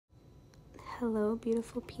Hello,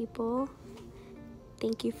 beautiful people.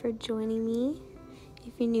 Thank you for joining me.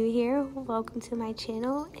 If you're new here, welcome to my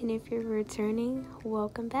channel, and if you're returning,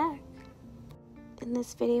 welcome back. In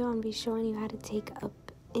this video, I'm going to be showing you how to take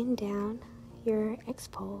up and down your X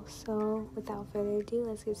pole. So without further ado,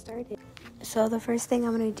 let's get started. So the first thing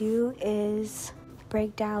I'm going to do is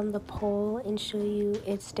break down the pole and show you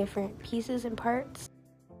its different pieces and parts.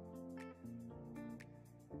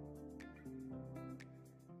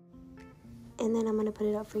 And then I'm going to put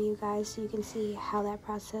it up for you guys so you can see how that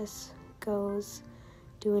process goes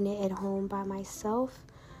doing it at home by myself.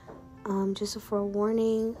 Just a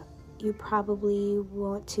forewarning, you probably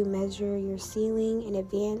want to measure your ceiling in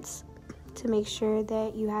advance to make sure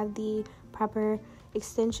that you have the proper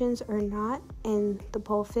extensions or not and the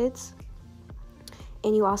pole fits.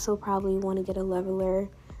 And you also probably want to get a leveler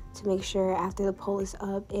to make sure after the pole is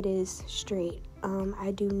up it is straight. I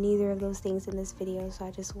do neither of those things in this video, so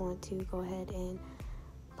I just want to go ahead and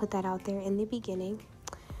put that out there in the beginning.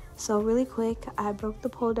 So really quick, I broke the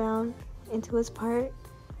pole down into its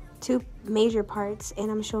two major parts, and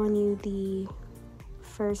I'm showing you the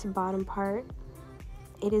first bottom part.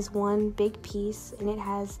 It is one big piece, and it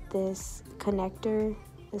has this connector,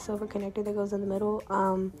 the silver connector that goes in the middle.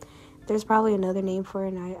 There's probably another name for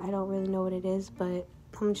it, and I don't really know what it is, but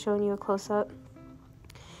I'm showing you a close-up.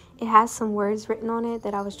 It has some words written on it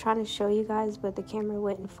that I was trying to show you guys, but the camera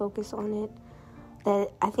wouldn't focus on it.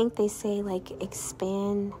 That I think they say like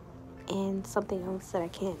expand and something else that I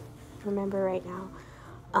can't remember right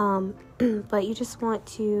now. But you just want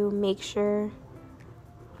to make sure,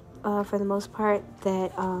 for the most part,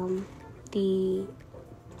 that the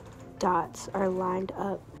dots are lined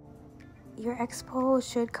up. Your X pole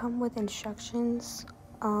should come with instructions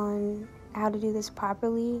on how to do this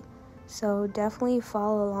properly. So definitely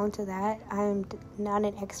follow along to that. I'm not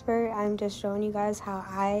an expert. I'm just showing you guys how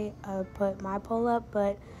I put my pole up,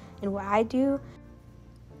 and what I do.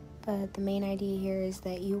 But the main idea here is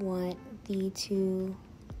that you want the two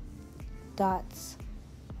dots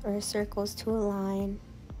or circles to align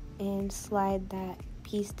and slide that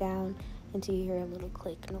piece down until you hear a little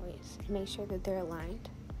click noise and make sure that they're aligned.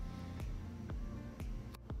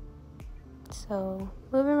 So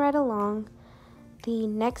moving right along. The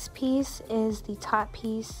next piece is the top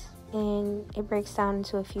piece, and it breaks down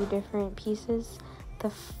into a few different pieces.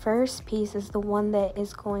 The first piece is the one that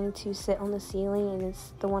is going to sit on the ceiling, and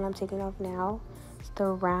it's the one I'm taking off now. It's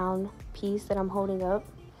the round piece that I'm holding up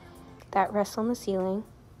that rests on the ceiling.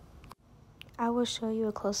 I will show you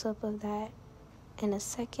a close-up of that in a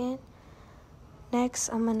second. Next,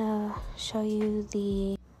 I'm gonna show you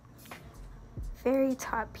the very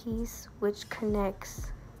top piece, which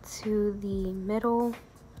connects to the middle,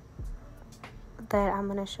 that I'm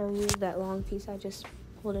gonna show you, that long piece. I just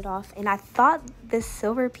pulled it off, and I thought this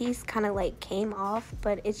silver piece kind of like came off,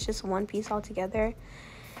 but it's just one piece altogether,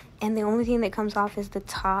 and the only thing that comes off is the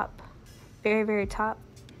top, very, very top,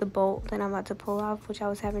 the bolt that I'm about to pull off, which I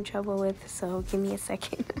was having trouble with, so give me a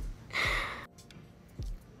second.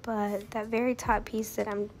 But that very top piece that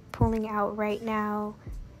I'm pulling out right now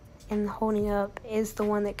and holding up is the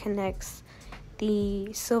one that connects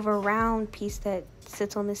the silver round piece that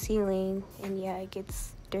sits on the ceiling. And yeah, it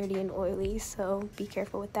gets dirty and oily, so be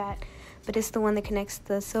careful with that. But it's the one that connects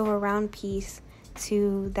the silver round piece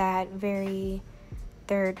to that very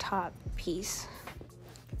third top piece.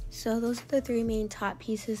 So those are the three main top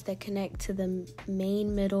pieces that connect to the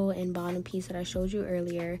main, middle, and bottom piece that I showed you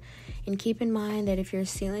earlier. And keep in mind that if your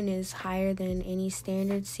ceiling is higher than any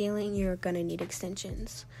standard ceiling, you're gonna need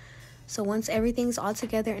extensions. So once everything's all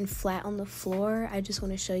together and flat on the floor, I just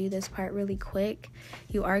want to show you this part really quick.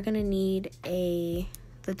 You are going to need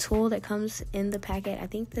the tool that comes in the packet. I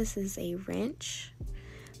think this is a wrench.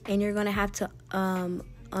 And you're going to have to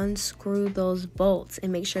unscrew those bolts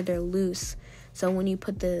and make sure they're loose. So when you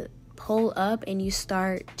put the pole up and you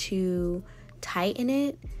start to tighten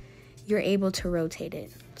it, you're able to rotate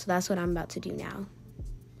it. So that's what I'm about to do now.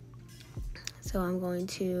 So I'm going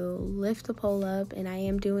to lift the pole up, and I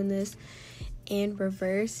am doing this in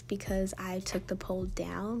reverse because I took the pole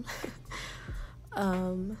down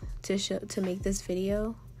to make this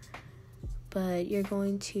video. But you're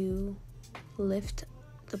going to lift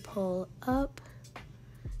the pole up,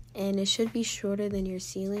 and it should be shorter than your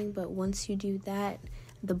ceiling, but once you do that,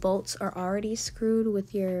 the bolts are already screwed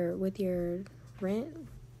with your wrench,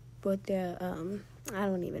 with the I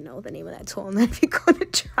don't even know the name of that tool. I'm not even gonna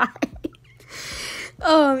try.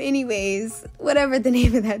 Anyways, whatever the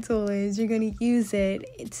name of that tool is, you're going to use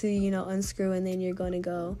it to, unscrew, and then you're going to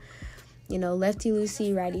go,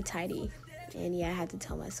 lefty-loosey, righty-tighty. And yeah, I had to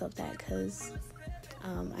tell myself that because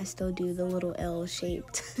I still do the little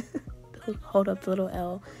L-shaped, hold up the little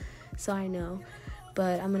L so I know.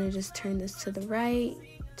 But I'm going to just turn this to the right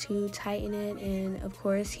to tighten it. And of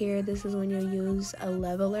course here, this is when you'll use a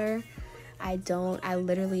leveler. I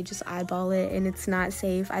literally just eyeball it, and it's not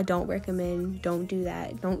safe. I don't recommend. Don't do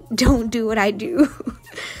that. Don't do what I do.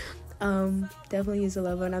 Definitely use a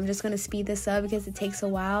leveler. And I'm just going to speed this up because it takes a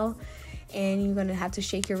while, and you're going to have to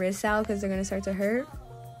shake your wrists out because they're going to start to hurt.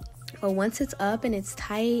 But once it's up and it's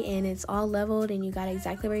tight and it's all leveled and you got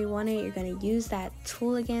exactly where you want it, you're going to use that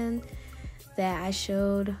tool again that I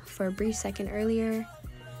showed for a brief second earlier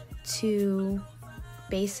to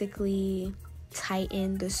basically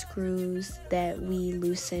tighten the screws that we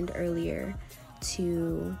loosened earlier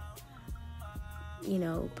to,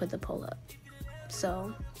 put the pole up.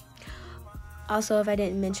 So also, if I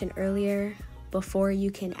didn't mention earlier, before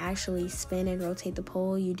you can actually spin and rotate the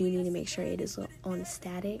pole, you do need to make sure it is on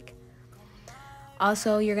static.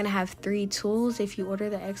 Also, you're going to have 3 tools if you order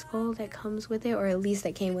the X pole that comes with it, or at least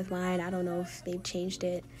that came with mine. I don't know if they've changed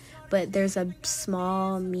it, but there's a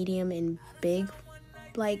small, medium, and big,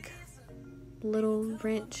 little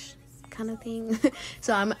wrench kind of thing.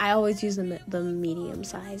 So I always use the medium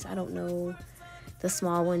size. I don't know, the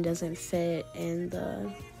small one doesn't fit and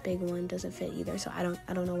the big one doesn't fit either. So I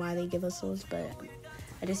don't know why they give us those, but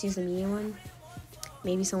I just use the medium one.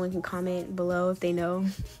 Maybe someone can comment below if they know.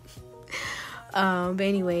 But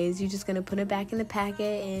anyways, you're just gonna put it back in the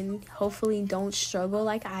packet and hopefully don't struggle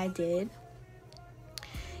like I did.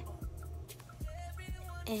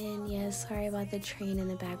 And yeah, sorry about the train in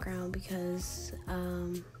the background because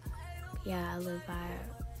I live by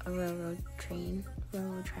a railroad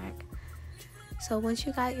track. So once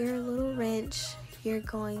you got your little wrench, you're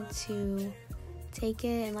going to take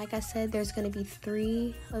it, and like I said, there's going to be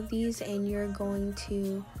 3 of these, and you're going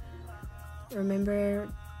to remember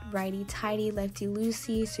righty tighty, lefty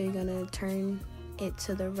loosey. So you're going to turn it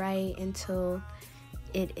to the right until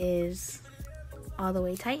it is all the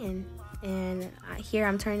way tightened. And here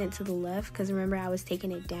I'm turning it to the left because remember I was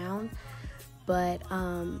taking it down. But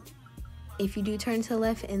if you do turn to the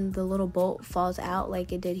left and the little bolt falls out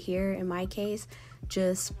like it did here in my case,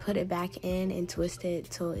 just put it back in and twist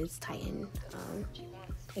it till it's tightened.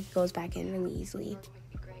 It goes back in really easily.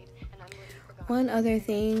 One other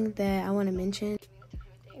thing that I want to mention,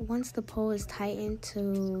 once the pole is tightened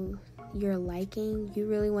to your liking, you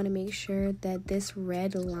really want to make sure that this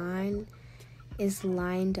red line is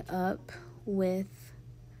lined up with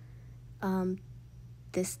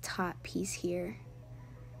this top piece here.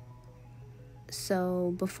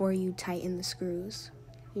 So before you tighten the screws,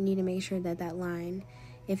 you need to make sure that line,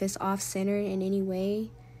 if it's off-centered in any way,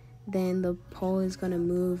 then the pole is going to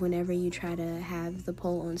move whenever you try to have the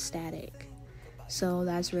pole on static. So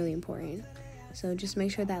that's really important. So just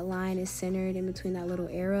make sure that line is centered in between that little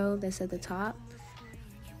arrow that's at the top.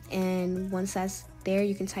 And once that's there,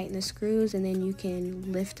 you can tighten the screws, and then you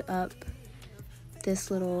can lift up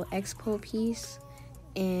this little X pole piece,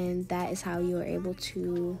 and that is how you are able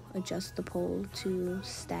to adjust the pole to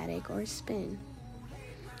static or spin.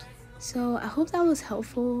 So I hope that was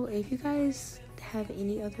helpful. If you guys have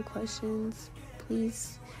any other questions,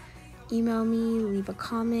 please email me, leave a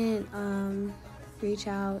comment, reach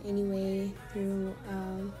out anyway through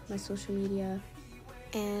my social media,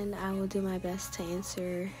 and I will do my best to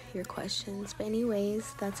answer your questions. But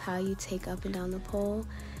anyways, that's how you take up and down the pole.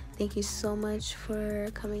 Thank you so much for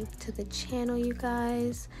coming to the channel, you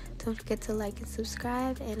guys. Don't forget to like and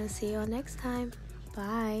subscribe, and I'll see you all next time.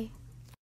 Bye.